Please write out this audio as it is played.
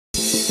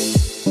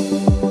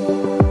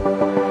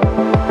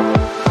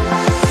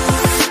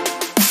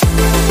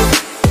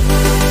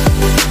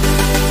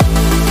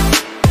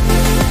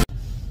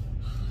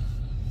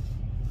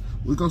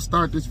gonna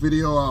start this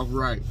video off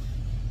right.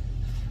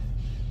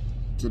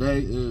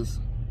 Today is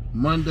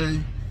Monday,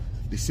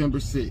 December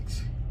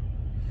 6th.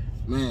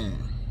 Man,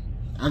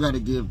 I gotta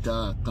give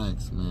God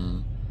thanks,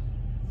 man.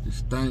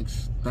 Just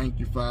thanks. Thank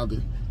you,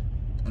 Father.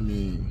 I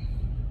mean,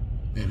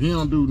 if he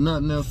don't do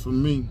nothing else for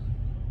me,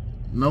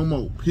 no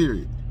more,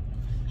 period.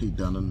 He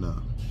done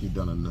enough. He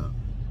done enough.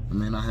 I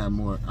mean, I have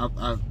more.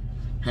 I've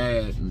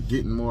had and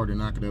getting more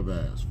than I could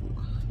ever ask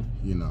for.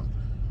 You know,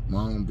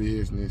 my own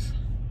business.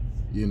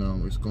 You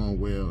know, it's going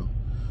well.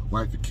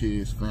 Wife and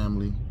kids,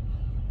 family.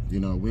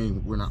 You know,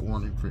 we're not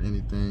wanting for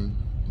anything.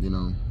 You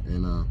know,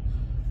 and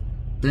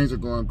things are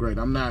going great.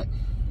 I'm not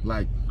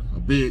like a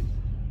big,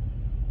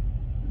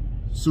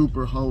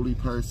 super holy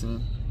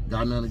person.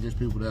 Got nothing against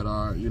people that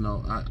are, you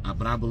know,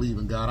 but I believe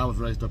in God. I was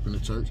raised up in the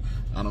church.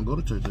 I don't go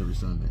to church every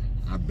Sunday.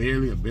 I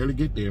barely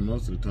get there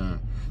most of the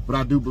time. But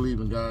I do believe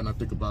in God, and I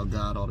think about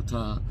God all the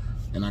time.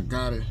 And I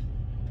gotta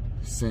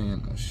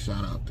send a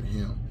shout out to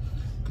him,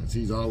 because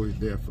he's always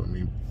there for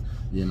me.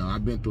 You know,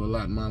 I've been through a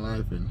lot in my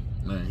life, and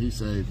man, he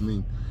saved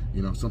me.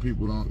 You know, some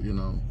people don't, you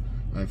know,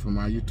 like for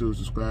my YouTube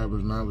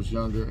subscribers, when I was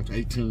younger, I was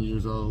 18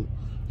 years old,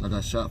 I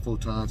got shot 4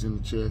 times in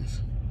the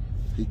chest.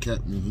 He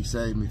kept me, he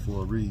saved me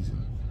for a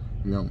reason.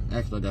 You know,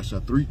 actually I got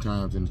shot 3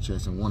 times in the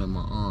chest and 1 in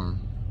my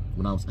arm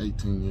when I was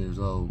 18 years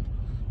old.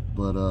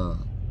 But,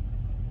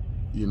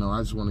 you know,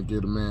 I just want to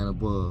give the man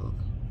above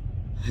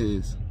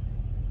his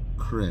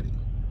credit,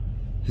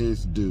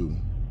 his due,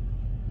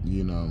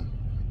 you know.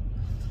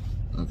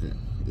 Okay,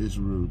 it's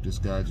rude. This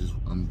guy just,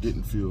 I'm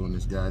getting fuel, and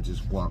this guy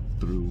just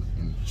walked through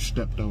and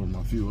stepped over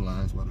my fuel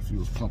lines while the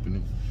fuel's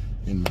pumping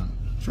in my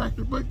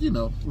tractor. But, you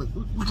know, we're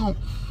going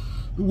to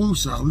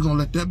woosah. We're going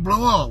to let that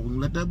blow off. We're going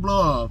to let that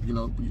blow off, you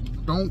know.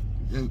 Don't,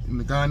 and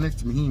the guy next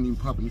to me, he ain't even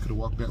pumping. He could have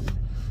walked that way.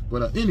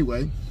 But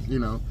anyway, you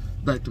know,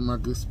 back to my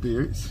good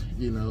spirits,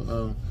 you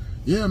know.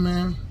 Yeah,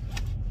 man,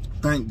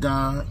 thank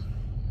God,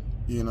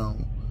 you know,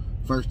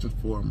 first and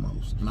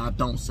foremost. And I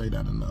don't say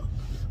that enough.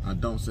 I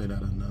don't say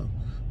that enough.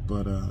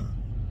 But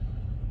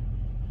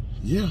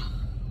yeah,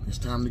 it's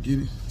time to get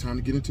it. Time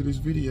to get into this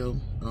video.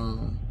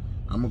 I'm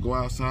gonna go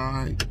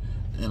outside,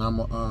 and I'm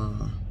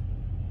gonna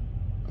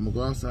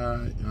go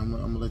outside, and I'm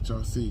gonna let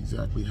y'all see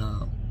exactly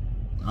how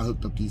I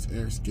hooked up these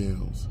air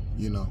scales.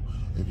 You know,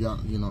 if y'all,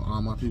 you know,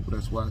 all my people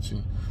that's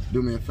watching,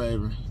 do me a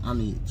favor. I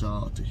need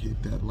y'all to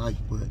hit that like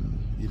button.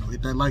 You know,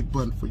 hit that like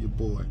button for your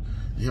boy.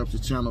 It helps the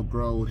channel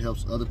grow. It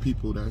helps other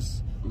people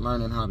that's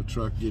learning how to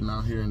truck, getting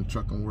out here in the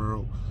trucking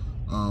world.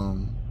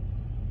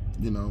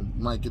 You know,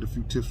 might get a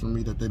few tips from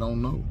me that they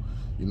don't know.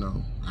 You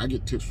know, I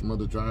get tips from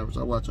other drivers.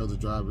 I watch other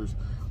drivers'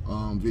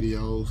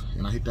 videos,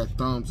 and I hit that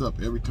thumbs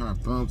up every time.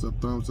 Thumbs up,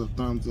 thumbs up,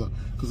 thumbs up,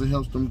 because it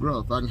helps them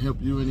grow. If I can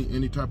help you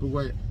any type of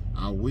way,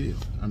 I will.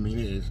 I mean,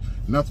 it is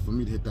nothing for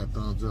me to hit that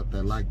thumbs up,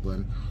 that like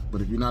button.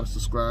 But if you're not a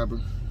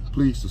subscriber,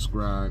 please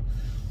subscribe.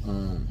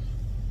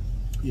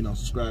 You know,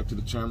 subscribe to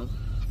the channel,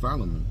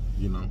 follow me.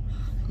 You know,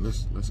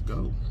 let's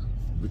go.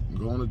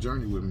 Go on a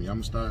journey with me. I'm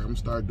gonna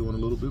start doing a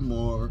little bit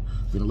more,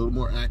 being a little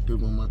more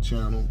active on my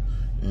channel,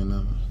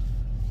 and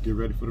get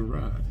ready for the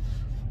ride.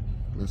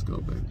 Let's go,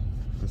 baby.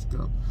 Let's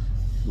go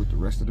with the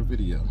rest of the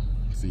video.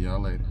 See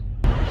y'all later.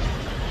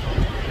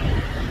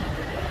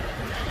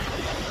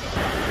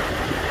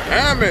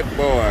 Damn it,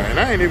 boy, and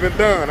I ain't even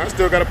done. I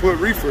still gotta put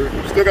reefer.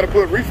 Still gotta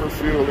put reefer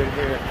fuel in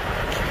here.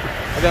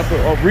 I gotta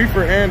put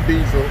reefer and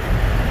diesel.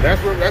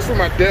 That's where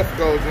my depth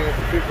goes in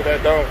for people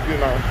that don't, you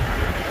know,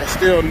 that's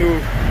still new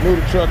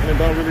to trucking and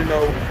don't really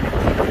know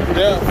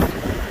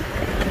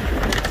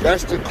depth.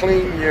 That's to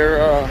clean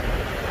your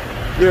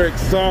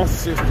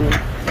exhaust system.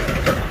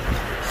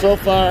 So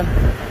far,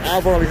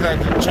 I've only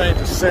had to change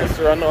the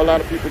sensor. I know a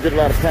lot of people get a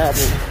lot of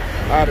problems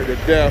out of the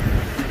depth,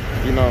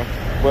 you know,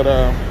 but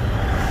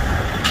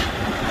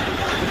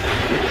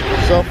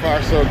so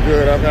far so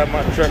good. I've had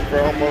my truck for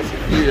almost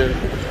a year.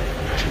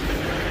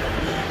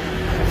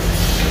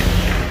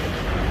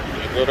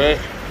 There go that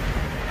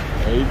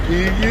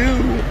APU.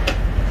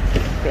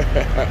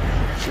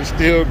 She's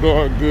still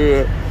going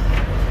good.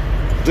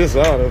 This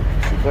auto,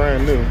 she's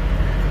brand new.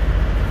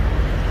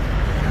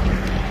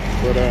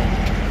 But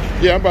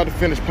yeah, I'm about to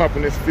finish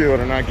pumping this fuel,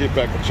 and I'll get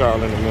back with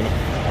y'all in a minute.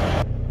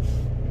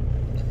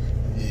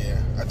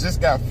 Yeah, I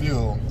just got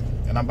fuel,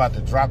 and I'm about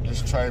to drop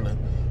this trailer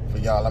for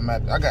y'all. I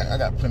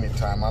got plenty of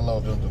time. My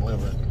load will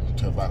deliver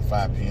till about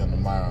 5 p.m.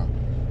 tomorrow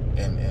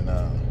in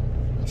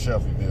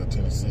Shelbyville,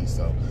 Tennessee.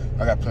 So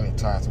I got plenty of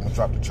time. So I'm gonna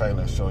drop the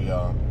trailer and show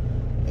y'all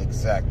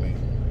exactly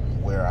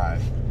where I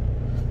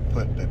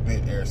put the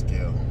bit air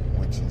scale,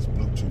 which is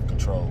Bluetooth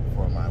control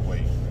for my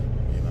weight.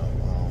 You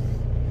know,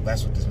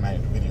 that's what this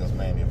video is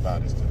mainly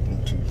about, is the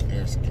Bluetooth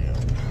air scale.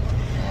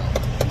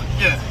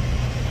 Yeah,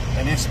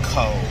 and it's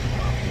cold.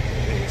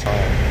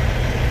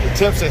 The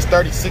temp says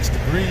 36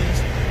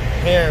 degrees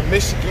here in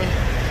Michigan,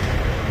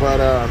 but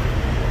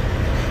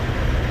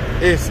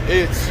it's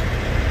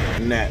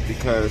not,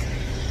 because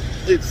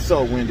it's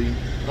so windy.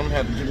 I'm gonna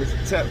have to give this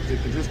a tap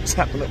because it's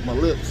tapping up my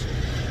lips.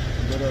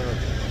 But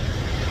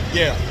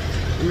yeah,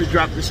 let me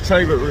drop this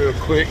trailer real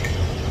quick.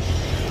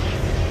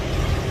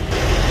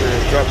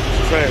 Drop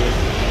this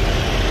trailer.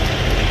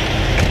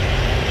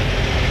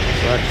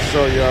 So I can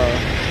show y'all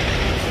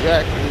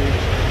exactly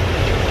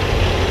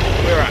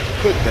where I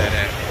put that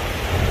at.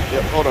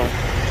 Yep, hold on.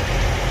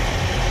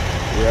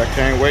 Yeah, I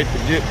can't wait to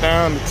get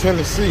down to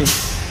Tennessee.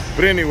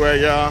 But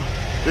anyway, y'all,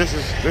 this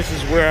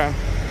is where I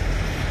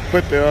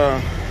put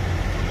the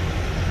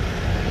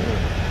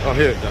oh,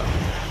 here it goes.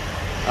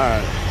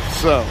 Alright,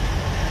 so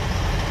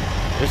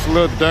it's a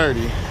little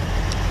dirty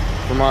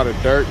from all the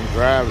dirt and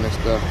driving and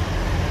stuff.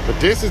 But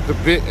this is the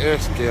bit air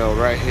scale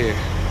right here.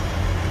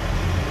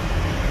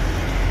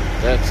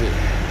 That's it.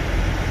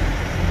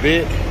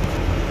 Bit.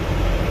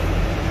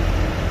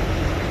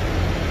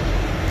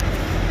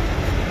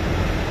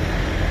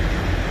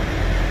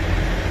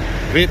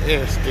 Bit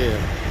air scale.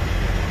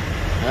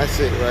 That's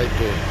it right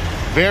there.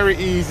 Very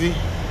easy.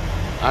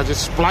 I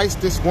just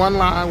spliced this one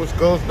line which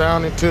goes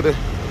down into the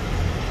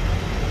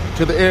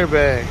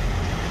airbag.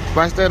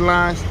 Splice that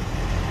line,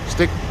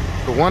 stick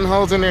the one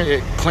hose in there,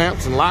 it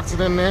clamps and locks it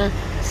in there.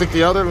 Stick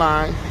the other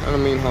line, I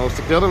don't mean hose,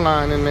 stick the other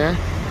line in there.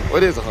 Well,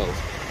 it is a hose.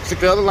 Stick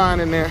the other line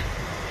in there,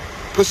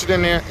 push it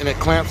in there, and it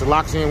clamps and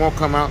locks in, it won't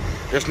come out.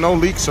 There's no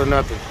leaks or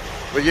nothing.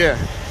 But yeah,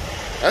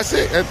 that's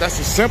it. That's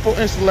a simple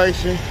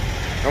installation.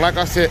 And like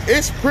I said,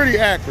 it's pretty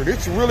accurate.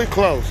 It's really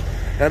close.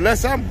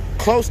 Unless I'm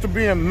close to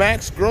being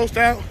max grossed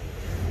out,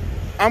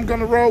 I'm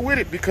gonna roll with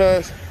it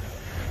because,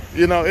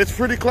 you know, it's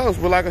pretty close.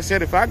 But like I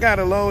said, if I got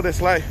a load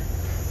that's like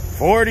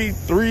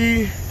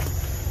 43,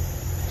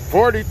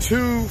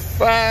 42,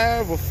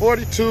 5 or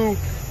 42,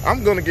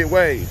 I'm gonna get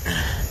weighed.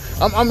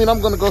 I'm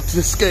gonna go to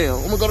the scale.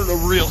 I'm gonna go to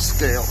the real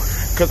scale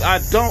because I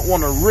don't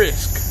want to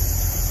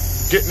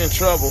risk getting in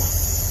trouble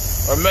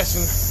or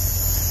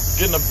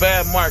getting a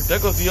bad mark. There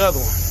goes the other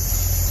one.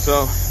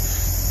 So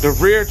the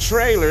rear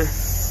trailer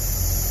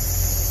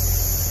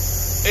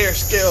air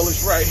scale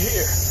is right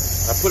here.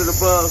 I put it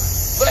above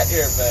that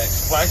airbag,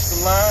 spliced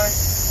the line,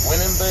 went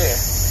in there.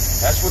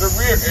 That's where the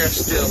rear air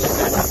scale is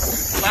at.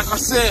 Like I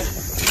said,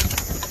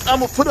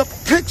 I'm gonna put up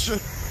a picture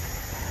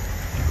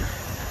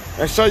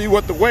and show you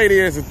what the weight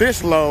is of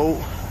this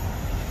load,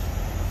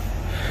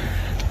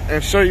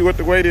 and show you what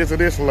the weight is of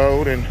this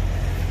load,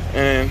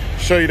 and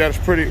show you that it's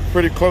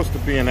pretty close to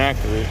being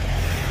accurate.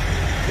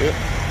 Yep.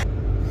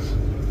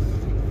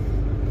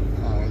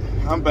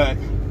 I'm back.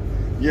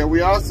 Yeah,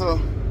 we also,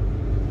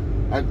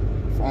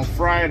 on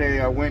Friday,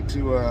 I went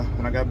to,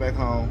 when I got back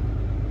home,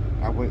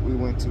 we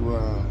went to,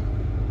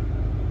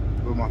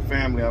 with my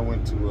family, I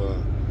went to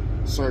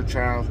Sir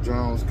Charles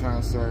Jones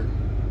concert,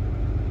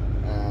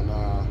 and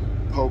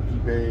Pokey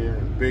Bear,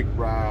 and Big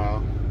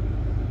Rob,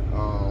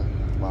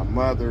 my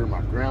mother,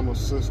 my grandma's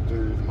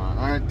sisters,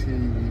 my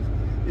aunties,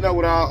 you know,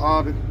 with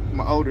all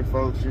my older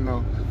folks, you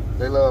know,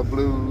 they love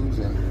blues,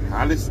 and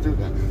I listen to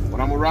that. When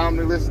I'm around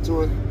them, they listen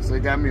to it, so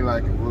it got me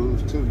liking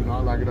blues too. You know, I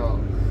like it all.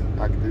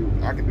 I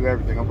can do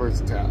everything. I'm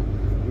versatile.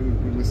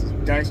 We listen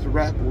to gangster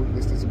rap, we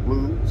listen to some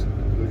blues,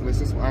 we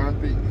listen to some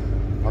R&B.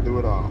 I do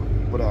it all.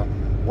 But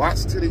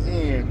watch to the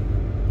end,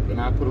 and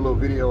I put a little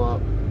video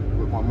up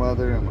with my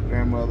mother and my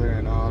grandmother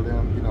and all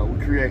them. You know, we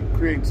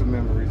creating some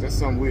memories. That's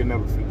something we'll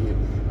never forget.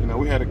 You know,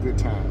 we had a good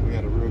time. We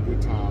had a real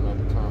good time at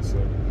the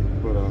concert.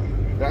 But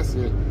that's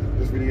it.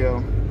 This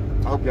video.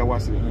 I hope y'all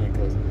watch it again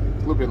because it's a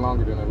little bit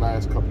longer than the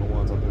last couple of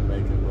ones I've been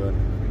making. But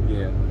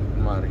yeah,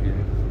 I'm out of here.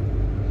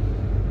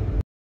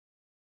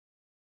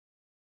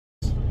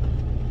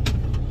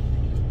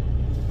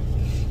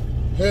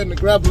 Heading to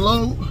grab a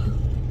load.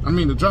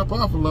 To drop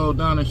off a load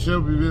down in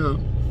Shelbyville,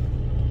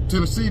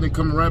 Tennessee, then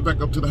coming right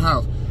back up to the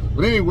house.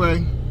 But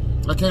anyway,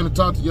 I came to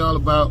talk to y'all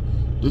about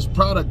this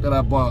product that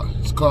I bought.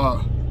 It's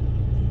called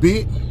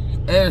Bit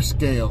Air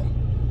Scale.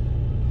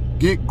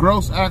 Get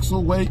gross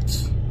axle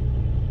weights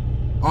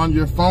on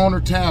your phone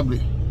or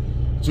tablet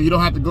so you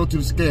don't have to go to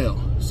the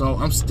scale. So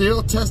I'm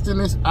still testing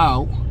this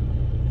out.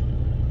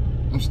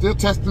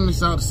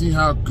 To see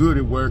how good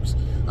it works.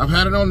 I've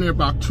had it on there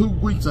about 2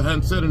 weeks. I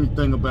hadn't said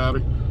anything about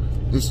it.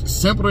 It's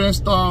simple to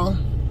install.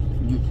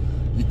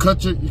 You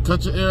cut your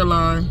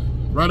airline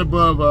right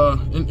above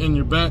in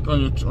your back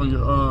on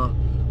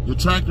your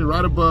tractor,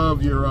 right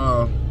above your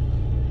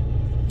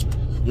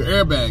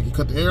airbag. You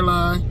cut the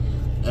airline,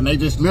 and they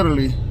just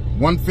literally,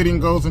 one fitting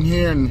goes in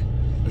here and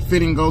the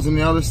fitting goes in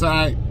the other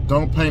side.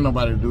 Don't pay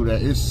nobody to do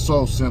that. It's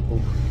so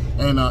simple.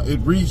 And it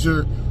reads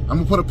your, I'm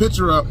gonna put a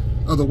picture up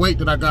of the weight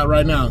that I got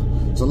right now.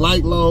 It's a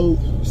light load,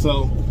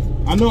 so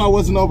I know I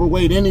wasn't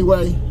overweight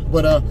anyway,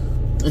 but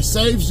it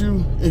saves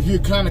you if you're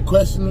kind of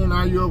questioning,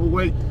 are you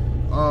overweight?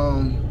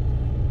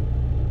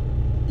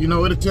 You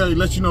know, it'll tell you,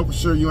 let you know for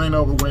sure you ain't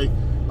overweight.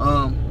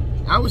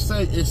 I would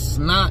say it's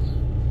not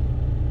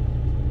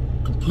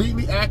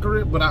completely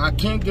accurate, but I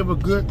can't give a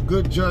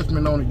good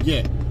judgment on it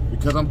yet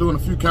because I'm doing a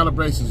few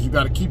calibrations. You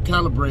got to keep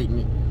calibrating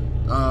it.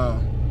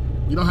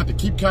 You don't have to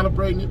keep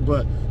calibrating it,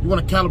 but you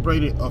want to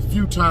calibrate it a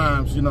few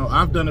times. You know,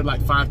 I've done it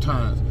like 5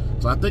 times,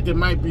 so I think it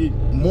might be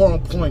more on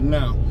point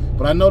now.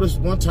 But I noticed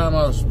one time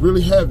I was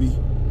really heavy,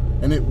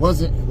 and it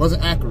wasn't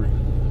accurate.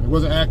 It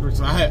wasn't accurate,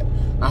 so I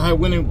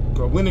went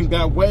and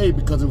got weighed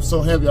because it was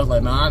so heavy. I was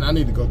like, nah, I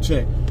need to go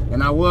check,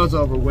 and I was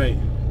overweight.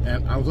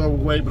 and I was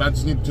overweight, but I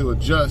just needed to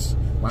adjust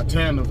my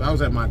tandems. I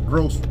was at my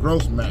gross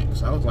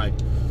max. I was like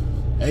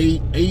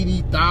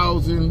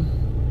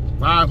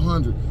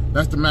 80,500.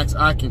 That's the max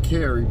I can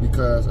carry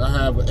because I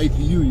have an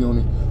APU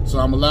unit, so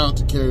I'm allowed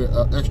to carry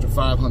an extra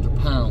 500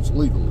 pounds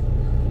legally.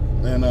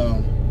 And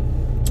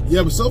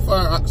yeah, but so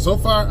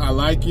far I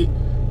like it.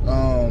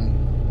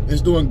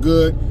 It's doing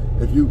good.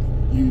 If you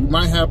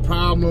might have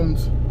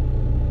problems,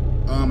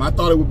 I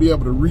thought it would be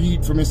able to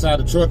read from inside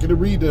the truck. It'll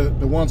read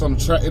the ones on the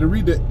track. It'll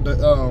read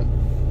it'll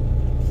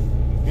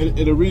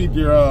read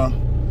your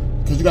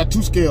because you got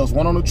two scales,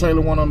 one on the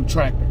trailer, one on the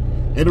tractor.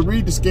 It'll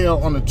read the scale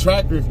on the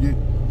tractor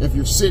if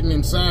you're sitting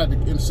inside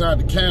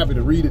the cab.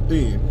 It'll read it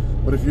then.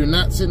 But if you're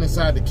not sitting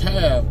inside the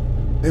cab,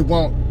 it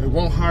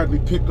won't hardly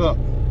pick up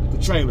the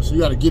trailer. So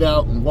you got to get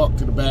out and walk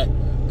to the back,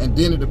 and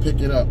then it'll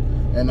pick it up.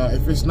 And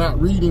if it's not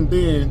reading,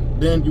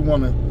 then you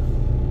want to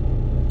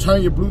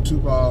turn your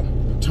Bluetooth off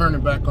and turn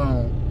it back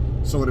on,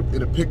 so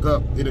it'll pick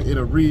up.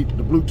 It'll read,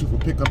 the Bluetooth will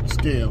pick up the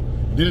scale.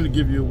 Then it'll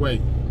give you a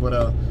weight.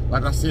 But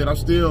like I said, I'm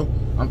still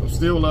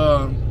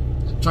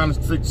trying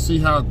to see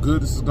how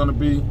good this is gonna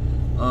be.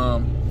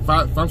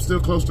 If I'm still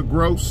close to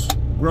gross,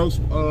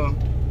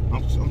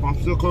 I'm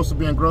still close to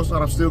being gross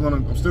out. I'm still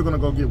gonna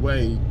go get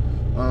weighed,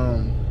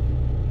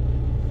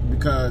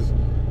 because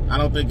I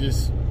don't think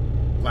it's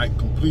like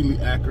completely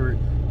accurate,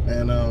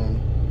 and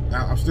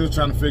I'm still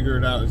trying to figure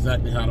it out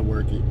exactly how to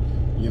work it,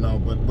 you know.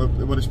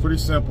 But it's pretty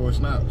simple. It's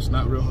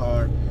not real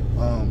hard.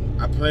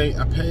 I paid,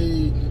 I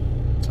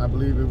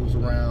believe it was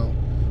around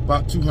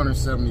about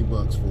 270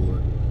 bucks for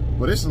it.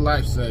 But it's a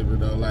lifesaver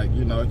though. Like,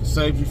 you know, it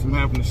saves you from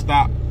having to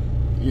stop,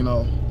 you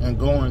know, and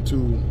going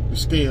to the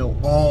scale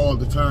all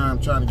the time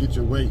trying to get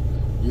your weight,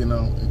 you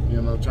know,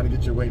 trying to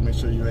get your weight, make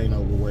sure you ain't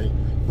overweight.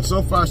 But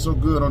so far so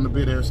good on the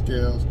BidAir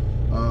scales.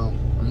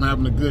 I'm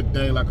having a good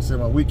day. Like I said,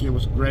 my weekend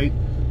was great.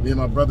 Me and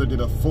my brother did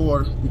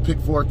we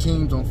picked 4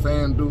 teams on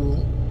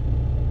FanDuel.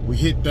 We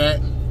hit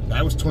that.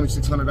 That was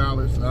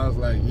 $2,600. And I was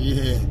like,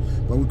 yeah.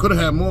 But we could have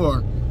had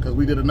more, because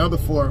we did another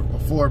four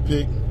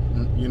pick.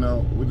 You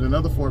know, we did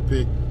another 4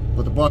 pick,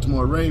 but the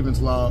Baltimore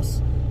Ravens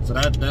lost. So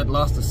that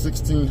lost to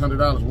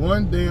 $1,600.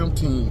 One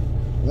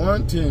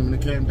team, and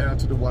it came down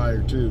to the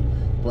wire too.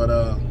 But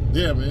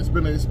yeah, man, it's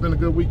been a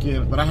good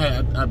weekend. But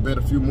I bet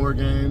a few more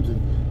games,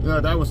 and you know,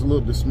 that was a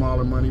little bit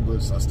smaller money,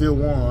 but I still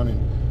won. And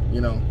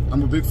you know,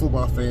 I'm a big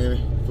football fan.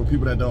 For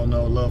people that don't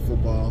know, I love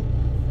football,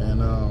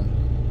 and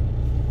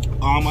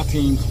all my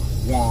teams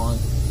won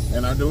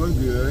and are doing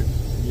good,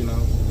 you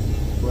know.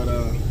 But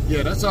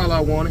yeah, that's all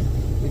I wanted.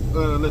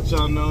 Let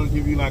y'all know and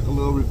give you like a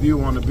little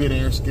review on the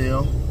BidAir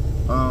scale.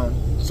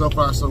 So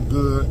far so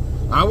good.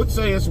 I would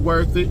say it's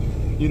worth it,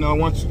 you know,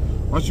 once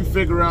you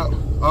figure out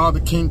all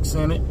the kinks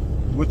in it,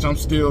 which I'm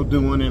still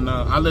doing, and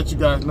I'll let you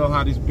guys know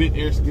how these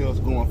BidAir scales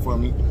going for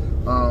me.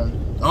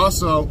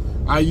 Also,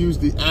 I use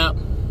the app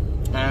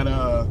at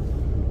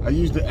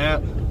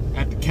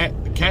the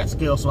cat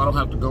scale, so I don't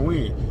have to go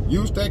in.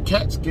 Use that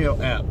cat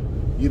scale app,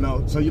 you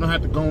know, so you don't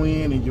have to go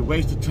in and you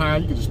waste the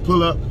time. You can just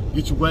pull up,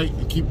 get your weight,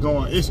 and keep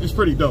going. It's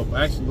pretty dope.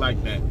 I actually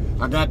like that.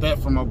 I got that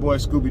from my boy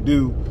Scooby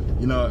Doo.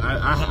 You know,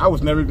 I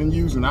was never even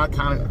using. I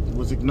kind of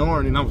was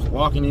ignoring, and I was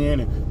walking in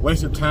and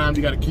wasting time.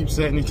 You got to keep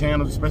setting the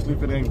channels, especially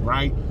if it ain't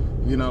right.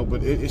 You know,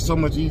 but it's so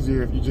much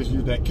easier if you just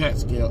use that cat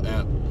scale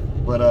app.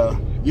 But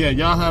yeah, it's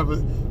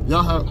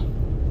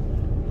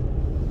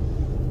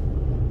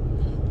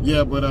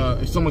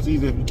so much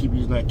easier if you keep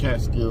using that cat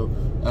scale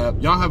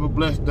app. Y'all have a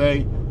blessed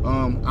day.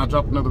 I'll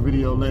drop another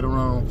video later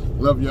on.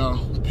 Love y'all.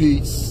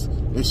 Peace.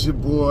 It's your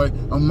boy.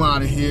 I'm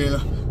out of here.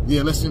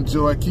 Yeah, let's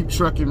enjoy. Keep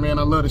trucking, man.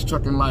 I love this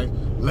trucking life.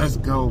 Let's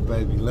go,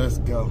 baby. Let's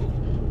go.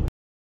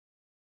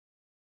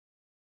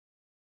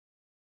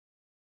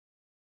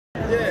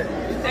 Yeah.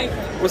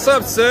 What's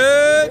up,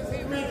 Sid?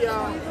 We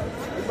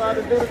about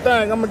to do the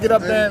thing. I'm gonna get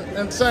up there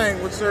and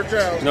sing with Sir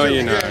Charles. No,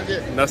 you're not.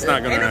 That's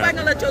not gonna happen. Ain't nobody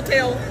gonna let your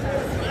tail.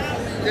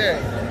 Yeah.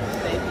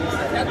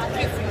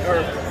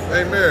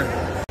 Amen.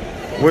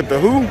 With the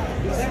who?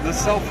 The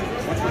selfie.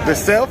 The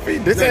selfie?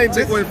 This ain't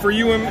just one for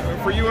you and me.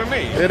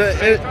 It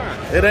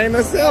ain't a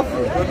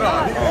selfie.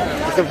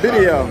 It's a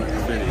video.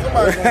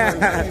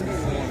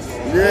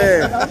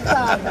 Yeah.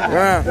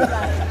 Wow.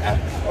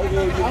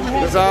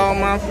 That's all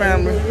my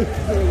family.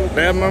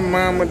 That's my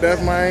mama.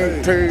 That's my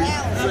aunt too.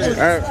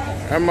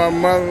 And my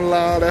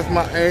mother-in-law. That's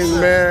my Aunt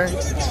Mary.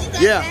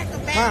 Yeah.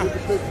 Huh.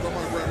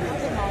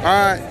 All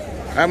right.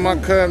 And my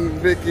cousin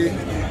Vicky.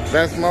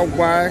 That's my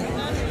wife.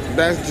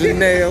 That's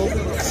Janelle,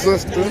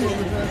 sister.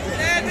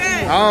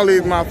 All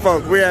these my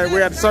folks. We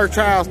had Sir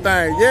Charles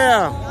thing.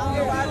 Yeah.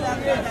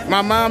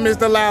 My mom is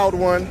the loud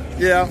one.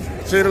 Yeah,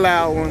 she the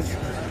loud one.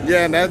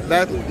 Yeah,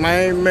 that's my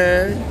Aunt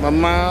Mary, my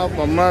mom,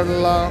 my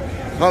mother-in-law.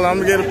 Hold on, I'm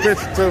gonna get a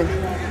picture too.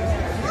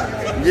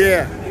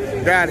 Yeah,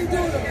 got it.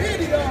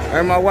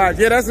 And my wife.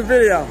 Yeah, that's a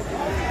video.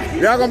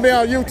 Y'all gonna be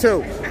on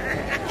YouTube.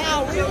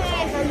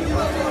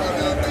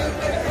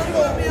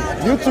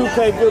 YouTube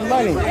pay good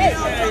money.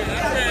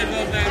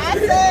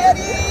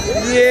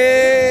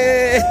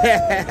 Yeah.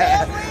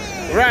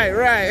 Right.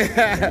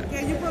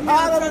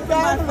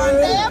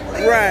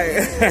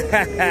 Right.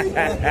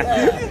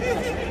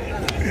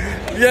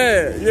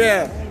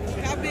 Yeah.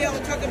 I'll be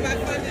on Trucking Back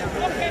Fun.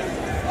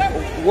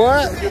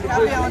 What?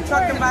 I'll be on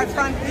Trucking Back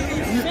Fun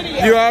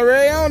TV. You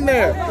already on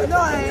there? No,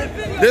 I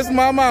ain't. This is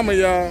my mama,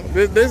 y'all.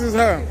 This is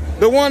her.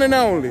 The one and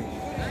only.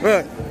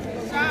 Look.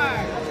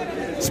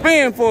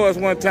 Spin for us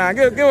one time.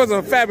 Give us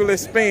a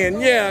fabulous spin.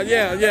 Yeah,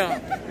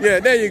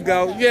 there you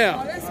go.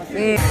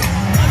 Yeah.